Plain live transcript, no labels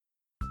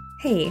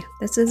Hey,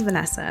 this is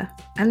Vanessa.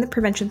 I'm the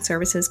Prevention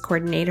Services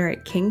Coordinator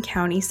at King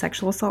County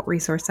Sexual Assault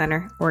Resource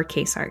Center, or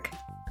KSARC.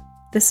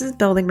 This is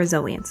Building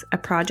Resilience, a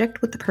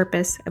project with the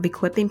purpose of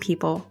equipping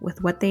people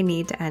with what they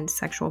need to end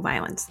sexual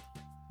violence.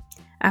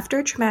 After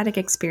a traumatic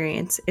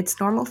experience,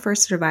 it's normal for a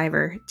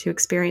survivor to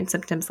experience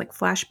symptoms like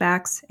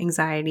flashbacks,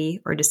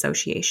 anxiety, or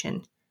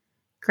dissociation.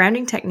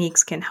 Grounding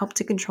techniques can help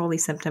to control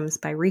these symptoms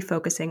by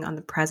refocusing on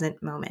the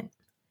present moment.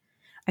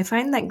 I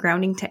find that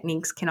grounding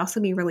techniques can also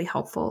be really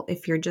helpful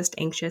if you're just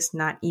anxious,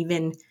 not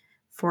even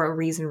for a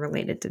reason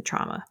related to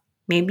trauma.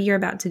 Maybe you're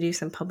about to do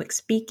some public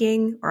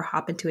speaking or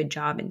hop into a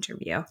job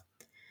interview.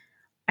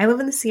 I live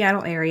in the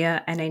Seattle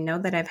area, and I know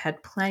that I've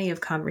had plenty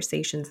of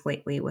conversations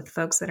lately with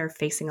folks that are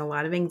facing a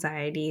lot of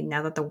anxiety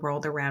now that the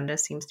world around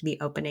us seems to be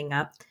opening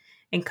up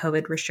and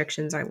COVID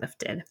restrictions are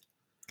lifted.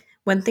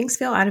 When things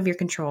feel out of your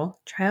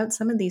control, try out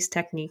some of these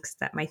techniques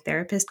that my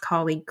therapist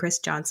colleague Chris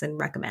Johnson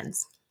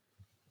recommends.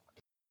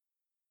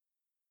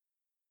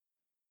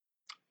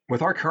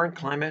 With our current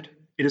climate,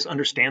 it is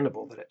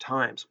understandable that at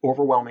times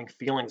overwhelming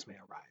feelings may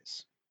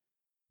arise.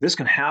 This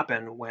can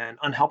happen when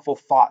unhelpful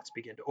thoughts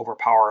begin to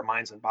overpower our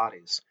minds and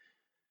bodies.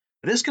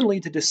 This can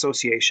lead to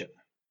dissociation.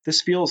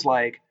 This feels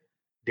like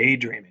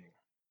daydreaming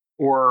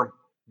or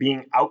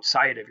being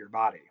outside of your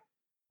body,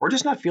 or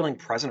just not feeling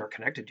present or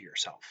connected to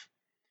yourself.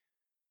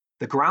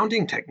 The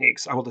grounding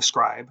techniques I will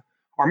describe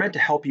are meant to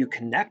help you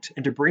connect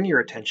and to bring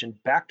your attention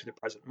back to the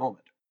present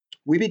moment.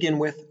 We begin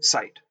with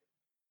sight.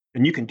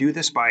 And you can do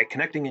this by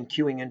connecting and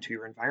cueing into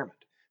your environment.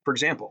 For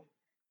example,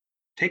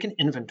 take an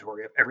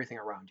inventory of everything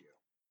around you.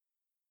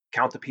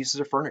 Count the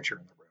pieces of furniture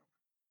in the room.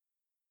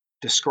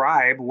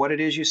 Describe what it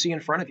is you see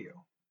in front of you.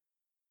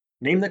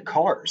 Name the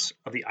colors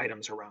of the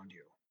items around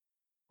you.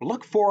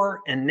 Look for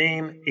and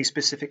name a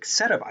specific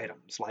set of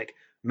items like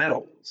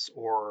metals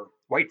or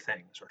white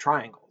things or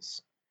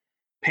triangles.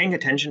 Paying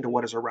attention to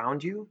what is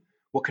around you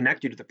will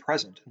connect you to the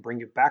present and bring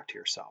you back to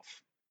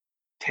yourself.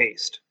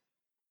 Taste.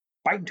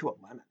 Bite into a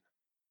lemon.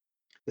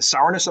 The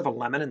sourness of a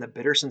lemon and the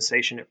bitter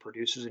sensation it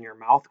produces in your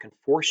mouth can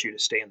force you to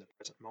stay in the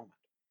present moment.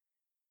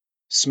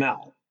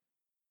 Smell.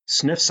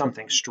 Sniff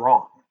something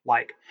strong,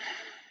 like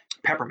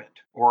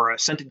peppermint or a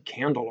scented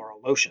candle or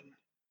a lotion.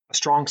 A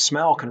strong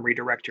smell can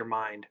redirect your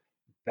mind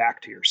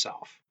back to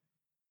yourself.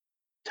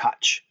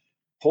 Touch.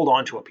 Hold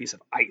on to a piece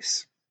of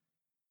ice.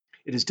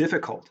 It is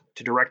difficult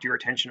to direct your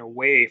attention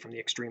away from the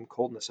extreme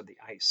coldness of the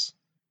ice.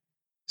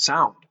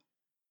 Sound.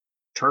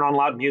 Turn on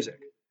loud music.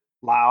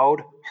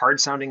 Loud,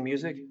 hard-sounding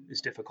music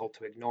is difficult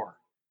to ignore.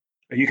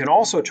 You can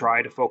also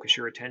try to focus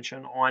your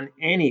attention on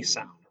any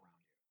sound around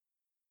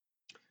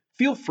you.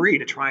 Feel free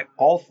to try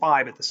all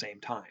 5 at the same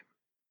time.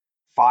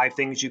 5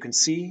 things you can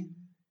see,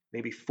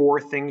 maybe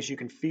 4 things you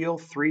can feel,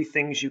 3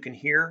 things you can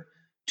hear,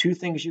 2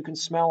 things you can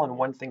smell, and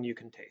 1 thing you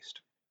can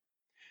taste.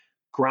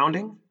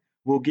 Grounding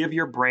will give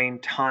your brain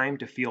time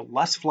to feel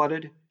less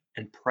flooded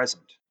and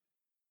present,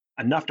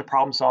 enough to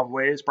problem solve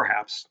ways,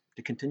 perhaps,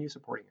 to continue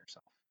supporting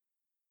yourself.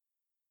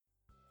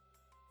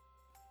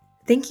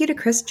 Thank you to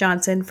Chris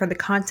Johnson for the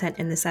content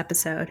in this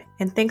episode,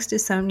 and thanks to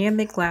Sonia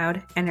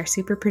McLeod and our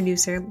super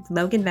producer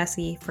Logan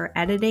Vesey for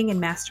editing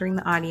and mastering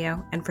the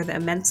audio and for the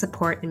immense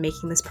support in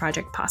making this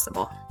project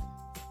possible.